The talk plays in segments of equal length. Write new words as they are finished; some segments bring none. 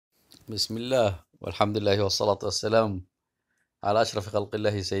بسم الله والحمد لله والصلاة والسلام على أشرف خلق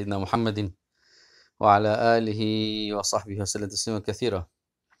الله سيدنا محمد وعلى آله وصحبه وسلم تسليما كثيرا.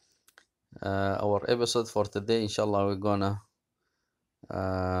 Our episode for today, inshallah, we're gonna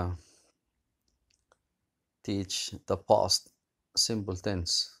uh, teach the past simple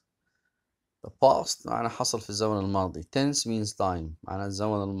tense. The past معنى حصل في الزمن الماضي. Tense means time معنى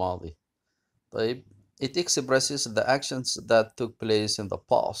الزمن الماضي. طيب, it expresses the actions that took place in the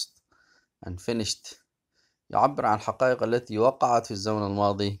past and finished. يعبر عن الحقائق التي وقعت في الزمن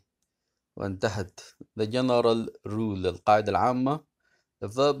الماضي وانتهت. The general rule القاعدة العامة. The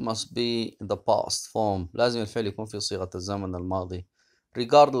verb must be in the past form. لازم الفعل يكون في صيغة الزمن الماضي.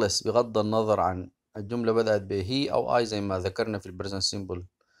 Regardless بغض النظر عن الجملة بدأت ب he أو I زي ما ذكرنا في present simple.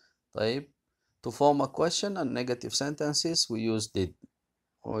 طيب, to form a question and negative sentences we use did.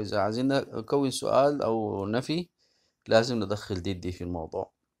 وإذا عايزين نكون سؤال أو نفي لازم ندخل did دي في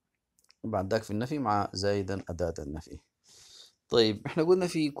الموضوع. وبعد ذاك في النفي مع زائدا أداة النفي. طيب, احنا قلنا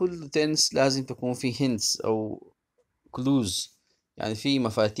في كل تنس لازم تكون في hints أو clues، يعني في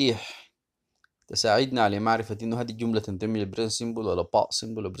مفاتيح تساعدنا على معرفة إنه هذه الجملة تنتمي للبريزنت سيمبل ولا past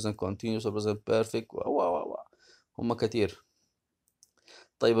simple ولا present continuous ولا present perfect هم كتير.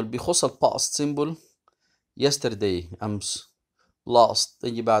 طيب, اللي بيخص past simple yesterday أمس، last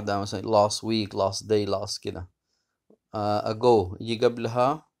تجي بعدها مثلا last week last day last كده. ago يجي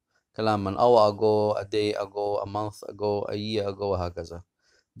قبلها كلام من hour ago a day ago a month ago a year ago وهكذا.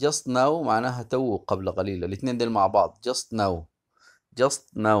 just now معناها تو قبل قليل، الاثنين دول مع بعض just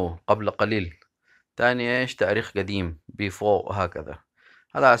now قبل قليل. تاني ايش؟ تاريخ قديم before وهكذا.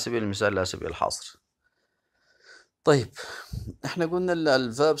 هذا على سبيل المثال لا سبيل الحصر. طيب, احنا قلنا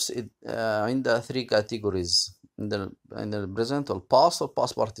الverbs عندها 3 categories، عند ال present وال past وال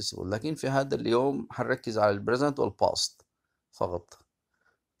past participle، لكن في هذا اليوم حنركز على ال present وال past فقط.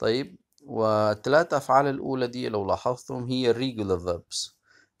 طيب, والثلاثة أفعال الأولى دي لو لاحظتم هي regular verbs.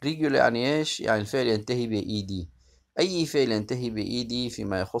 regular يعني إيش؟ يعني الفعل ينتهي ب ed. أي فعل ينتهي ب ed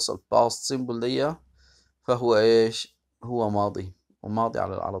فيما يخص ال past simple دي فهو إيش؟ هو ماضي، وماضي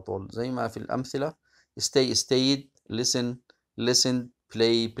على طول زي ما في الأمثلة stay stayed listen listened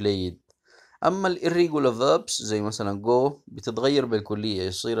play played. أما ال irregular verbs زي مثلا go بتتغير بالكلية،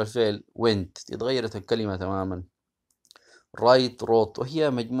 يصير الفعل went، تتغيرت الكلمة تماما. write wrote، وهي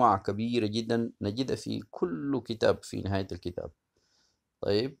مجموعة كبيرة جدا نجدها في كل كتاب في نهاية الكتاب.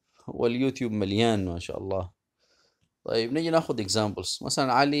 طيب, واليوتيوب مليان ما شاء الله. طيب, نجي ناخد examples.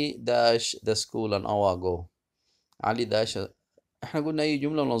 مثلا علي dash the school an hour ago. علي داش، احنا قلنا اي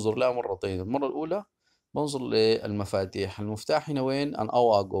جملة بننظر لها مرتين. المرة الأولى بنظر للمفاتيح. المفتاح هنا وين؟ an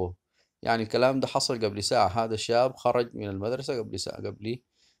hour ago، يعني الكلام ده حصل قبل ساعة. هذا الشاب خرج من المدرسة قبل ساعة، قبل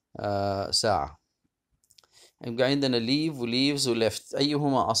ساعة. يبقى عندنا leave و leaves و left،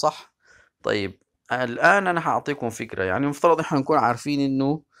 أيهما أصح؟ طيب, الآن أنا هأعطيكم فكرة. يعني المفترض إحنا نكون عارفين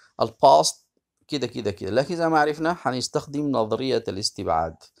إنه الباست كده كده كده، لكن إذا ما عرفنا هنستخدم نظرية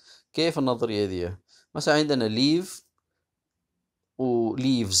الاستبعاد. كيف النظرية دي؟ مثلا عندنا leave و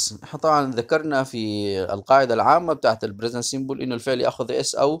leaves. احنا طبعا ذكرنا في القاعدة العامة بتاعت البريزنت سيمبل إنه الفعل يأخذ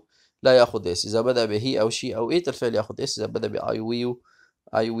اس أو لا يأخذ اس. إذا بدأ به أو شي أو إيت الفعل يأخذ اس. إذا بدأ ب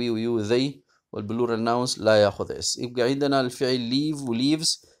I we و you they والبلورال ناونز لا يأخذ اس. يبقى عندنا الفعل leave و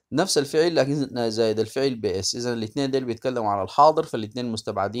leaves نفس الفعل لكن زائد الفعل بس. إذا الاثنين دول بيتكلموا على الحاضر فالاثنين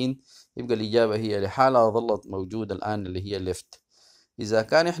مستبعدين. يبقى الإجابة هي لحالها ظلت موجودة الآن اللي هي left. إذا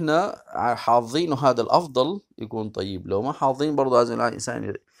كان إحنا حافظينه هذا الأفضل يكون طيب، لو ما حافظين برضه لازم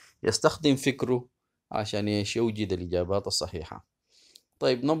الإنسان يستخدم فكره عشان يوجد الإجابات الصحيحة.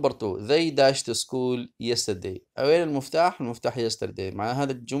 طيب, نمبر 2 they dashed school yesterday. وين المفتاح؟ المفتاح yesterday. مع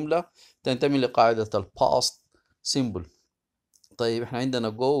هذه الجملة تنتمي لقاعدة ال past simple. طيب, إحنا عندنا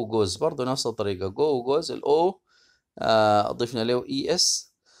go و goes برضه نفس الطريقة. go و goes ال O ضفنا له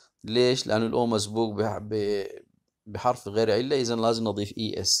es. ليش؟ لأنه ال O مسبوق بحرف غير علة، إذا لازم نضيف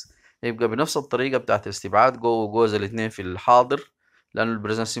es. يبقى بنفس الطريقة بتاعت الاستبعاد go و goes الاثنين في الحاضر، لأنه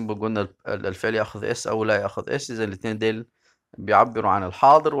البريزنت سيمبل قلنا الفعل يأخذ اس أو لا يأخذ اس. إذا الاثنين ديل بيعبروا عن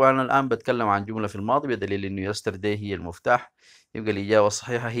الحاضر، وأنا الآن بتكلم عن جملة في الماضي بدليل إنه yesterday هي المفتاح. يبقى الإجابة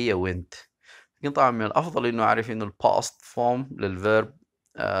الصحيحة هي went. لكن طبعا من الأفضل إنه أعرف إنه الباست فورم للفيرب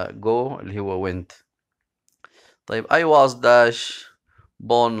go اللي هو went. طيب, I was dash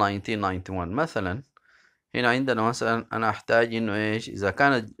born 1991 مثلا. هنا عندنا مثلا أنا أحتاج إنه إيش؟ إذا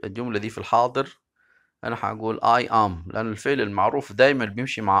كانت الجملة دي في الحاضر أنا هقول I am، لأن الفعل المعروف دايما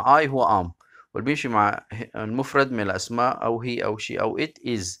بيمشي مع I هو am، واللي بيمشي مع المفرد من الأسماء أو he أو she أو it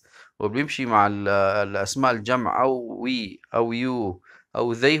is، واللي بيمشي مع الأسماء الجمع أو we أو you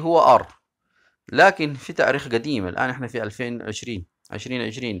أو they هو are. لكن في تاريخ قديم، الآن إحنا في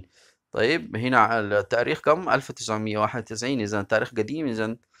 2020. طيب هنا التاريخ كم؟ 1991. إذا تاريخ قديم،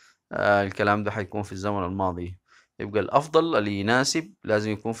 إذا الكلام ده حيكون في الزمن الماضي. يبقى الأفضل اللي يناسب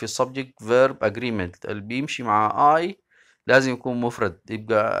لازم يكون في subject verb agreement، اللي بيمشي مع I لازم يكون مفرد.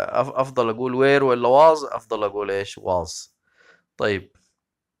 يبقى أفضل أقول where ولا was؟ أفضل أقول إيش؟ was. طيب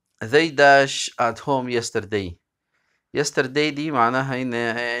they dash at home yesterday. yesterday دي معناها إن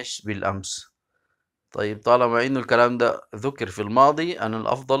إيش؟ بالأمس. طيب طالما إنه الكلام ده ذكر في الماضي، أنا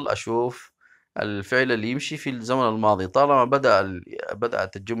الأفضل أشوف الفعل اللي يمشي في الزمن الماضي. طالما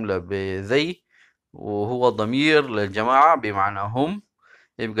بدأت الجملة بذي وهو ضمير للجماعة بمعنى هم،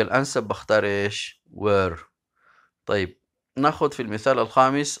 يبقى الأنسب بختار إيش؟ were. طيب ناخد في المثال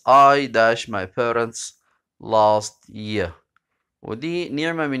الخامس I dash my parents last year. ودي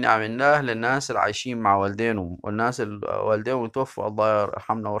نعمة من نعم الله للناس اللي عايشين مع والدينهم، والناس اللي والدينهم توفوا الله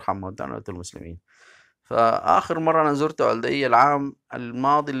يرحمنا ويرحم موتانا المسلمين. فآخر مرة أنا زرت والدي العام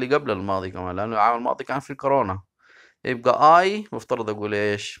الماضي اللي قبل الماضي كمان، لأنه العام الماضي كان في الكورونا. يبقى I مفترض أقول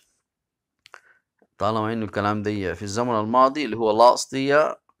إيش؟ طالما إنه الكلام ده في الزمن الماضي اللي هو last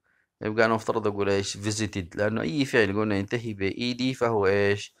year، يبقى أنا مفترض أقول إيش؟ visited، لأنه أي فعل قلنا ينتهي ب ed فهو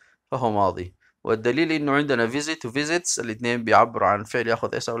إيش؟ فهو ماضي. والدليل إنه عندنا visit و visits الاتنين بيعبروا عن فعل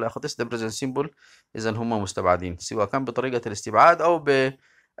ياخد اس أو لا ياخد اس، ده present simple. إذا هما مستبعدين سواء كان بطريقة الاستبعاد أو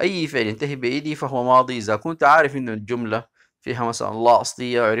بأي فعل ينتهي ب ed فهو ماضي. إذا كنت عارف إنه الجملة فيها مثلا last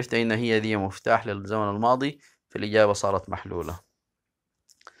year وعرفت إن هي دي مفتاح للزمن الماضي، فالإجابة صارت محلولة.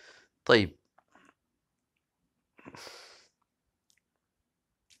 طيب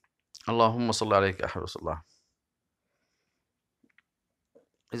اللهم صل عليك يا حبيب الله.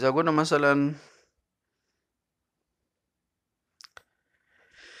 إذا قلنا مثلا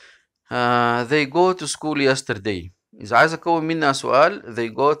they go to school yesterday، إذا عايز أكون منها سؤال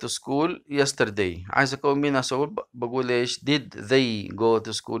they go to school yesterday، عايز أكون منها سؤال بقول إيش؟ did they go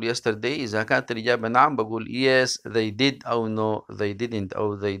to school yesterday. إذا كانت الإجابة نعم بقول yes they did، أو no they didn't،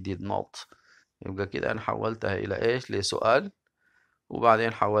 أو they did not. يبقى كده أنا حولتها إلى إيش؟ لسؤال،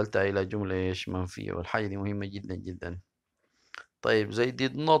 وبعدين حولتها إلى جملة إيش؟ منفية، والحاجة دي مهمة جدا جدا. طيب they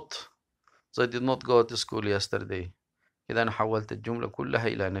did not go to school yesterday، كده أنا حولت الجملة كلها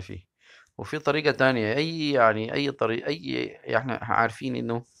إلى نفي. وفي طريقة تانية، أي طريقة، إحنا عارفين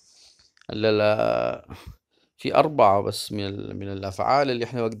إنه في أربعة بس من الأفعال اللي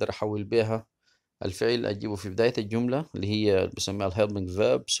إحنا بقدر أحول بيها الفعل أجيبه في بداية الجملة، اللي هي بسميها ال helping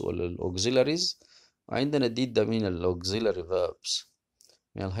verbs ولا ال auxiliaries. وعندنا did ده من ال auxiliary verbs،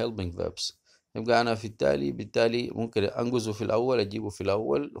 من ال helping verbs. يبقى أنا بالتالي ممكن أنقذه في الأول، أجيبه في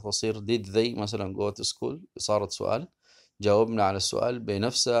الأول، فصير did they مثلا go to school، صارت سؤال، جاوبنا على السؤال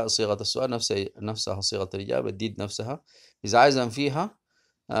بنفس صيغة السؤال، نفسها صيغة الإجابة did نفسها. إذا عايز أنفيها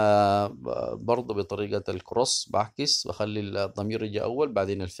برضه بطريقة الكروس، بعكس بخلي الضمير يجي أول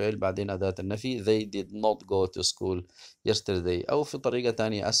بعدين الفعل بعدين أداة النفي. they did not go to school yesterday. أو في طريقة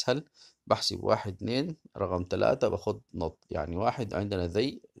تانية أسهل، بحسب 1 2 رقم 3 باخد not، يعني 1 عندنا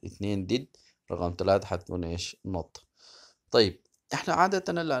they، 2 did، رقم 3 حتكون إيش؟ not. طيب احنا عادة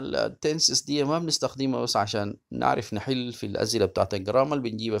التنسس دي ما بنستخدمها بس عشان نعرف نحل في الأسئلة بتاعت الجرامر اللي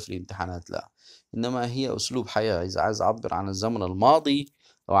بنجيبها في الامتحانات، لا، إنما هي أسلوب حياة. إذا عايز أعبر عن الزمن الماضي،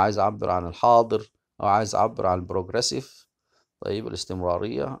 أو عايز أعبر عن الحاضر، أو عايز أعبر عن البروجريسيف، طيب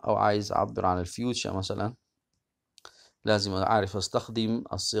الاستمرارية، أو عايز أعبر عن الفيوتشر مثلا، لازم أعرف أستخدم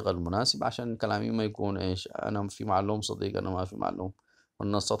الصيغة المناسبة عشان كلامي ما يكون إيش؟ أنا في معلوم صديق أنا ما في معلوم،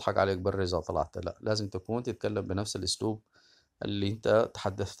 والناس تضحك عليك برا إذا طلعت. لا، لازم تكون تتكلم بنفس الأسلوب اللي أنت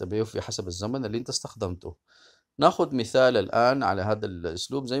تحدثت به في حسب الزمن اللي أنت استخدمته. ناخد مثال الآن على هذا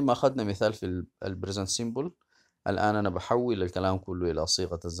الأسلوب زي ما أخذنا مثال في البريزنت سيمبل. الآن أنا بحول الكلام كله إلى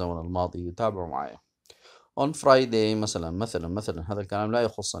صيغة الزمن الماضي، يتابعوا معايا. On Friday مثلا هذا الكلام لا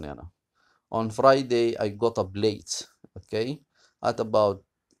يخصني أنا. On Friday I got up late. Okay, at about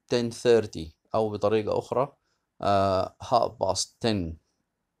 10:30، أو بطريقة أخرى half past 10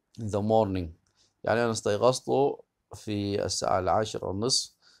 in the morning، يعني أنا استيقظت في الساعة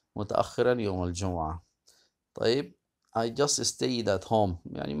 10:30 متأخرا يوم الجمعة. طيب I just stayed at home،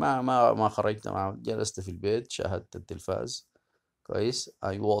 يعني ما خرجت، جلست في البيت شاهدت التلفاز. كويس. I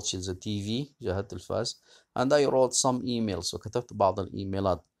watched the TV، شاهدت التلفاز. and I wrote some emails، وكتبت بعض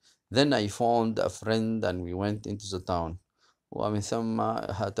الإيميلات. then I phoned a friend and we went into the town، ومن ثم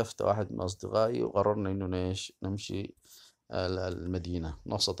هاتفت واحد من أصدقائي وقررنا إنه نمشي المدينة،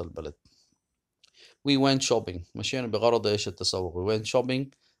 نوسط البلد. we went shopping، مشينا بغرض إيش؟ التسوق. we went shopping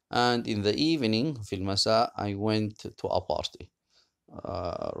and in the evening، في المساء I went to a party،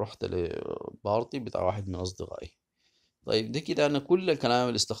 رحت لبارتي بتاع واحد من أصدقائي. طيب دي كده أنا كل الكلام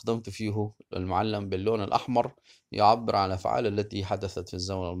اللي استخدمته فيه المعلم باللون الأحمر يعبر عن الأفعال التي حدثت في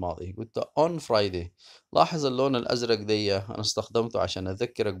الزمن الماضي. قلت on Friday. لاحظ اللون الأزرق دي أنا استخدمته عشان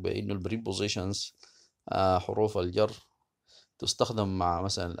أذكرك بأنه البريبوزيشنز حروف الجر تستخدم مع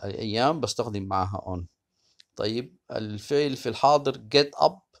مثلا الأيام بستخدم معها on. طيب الفعل في الحاضر get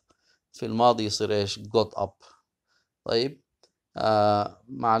up، في الماضي يصير ايش got up. طيب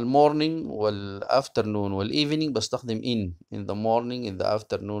مع المورنينج والافترنون والايفنينج بستخدم in the morning in the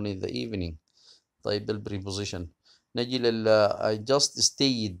afternoon in the evening. طيب ده البريبوزيشن. نجي لل I just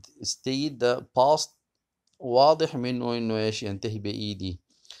stayed ده past واضح منه انه ايش ينتهي بايدي.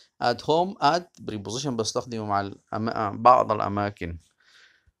 at home at preposition بستخدمه مع بعض الاماكن.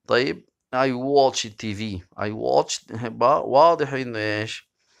 طيب I watched TV I watched واضح انه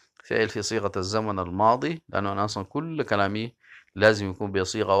ايش فعل في صيغة الزمن الماضي، لأنه أنا أصلا كل كلامي لازم يكون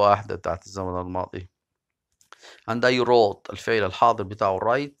بصيغة واحدة بتاعت الزمن الماضي. and I wrote الفعل الحاضر بتاعه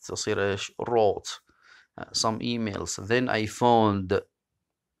write يصير إيش wrote some emails. then I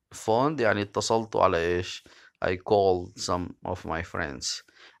phoned يعني اتصلت على إيش I called some of my friends.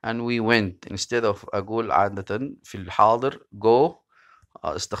 and we went instead of أقول عادة في الحاضر go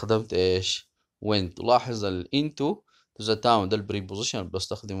استخدمت إيش went. لاحظ ال into to the town ده البريبوزيشن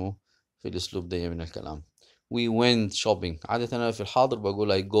بستخدمه في الأسلوب ده من الكلام. we went shopping عادة أنا في الحاضر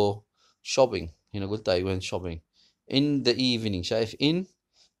بقول I go shopping، هنا قلت I went shopping. in the evening شايف in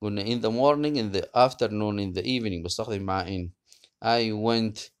قلنا in the morning in the afternoon in the evening بستخدم مع in. I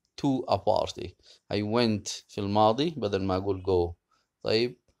went to a party I went في الماضي بدل ما أقول go.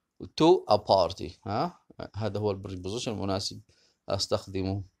 طيب to a party هذا هو البريبوزيشن المناسب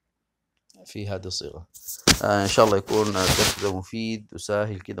أستخدمه في هذه الصيغة. إن شاء الله يكون الدرس ده مفيد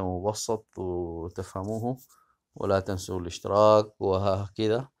وسهل كده ومبسط وتفهموه، ولا تنسوا الاشتراك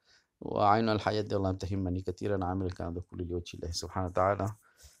وكده. وعين الحياة دي والله تهمني كثيرا. أنا عامل الكلام ده كله لوجه الله سبحانه وتعالى،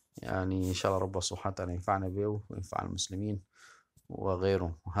 يعني إن شاء الله رب سبحانه وتعالى ينفعنا به وينفع المسلمين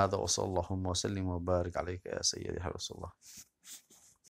وغيره. وهذا وصلى اللهم وسلم وبارك عليك يا سيدي حبيب الله.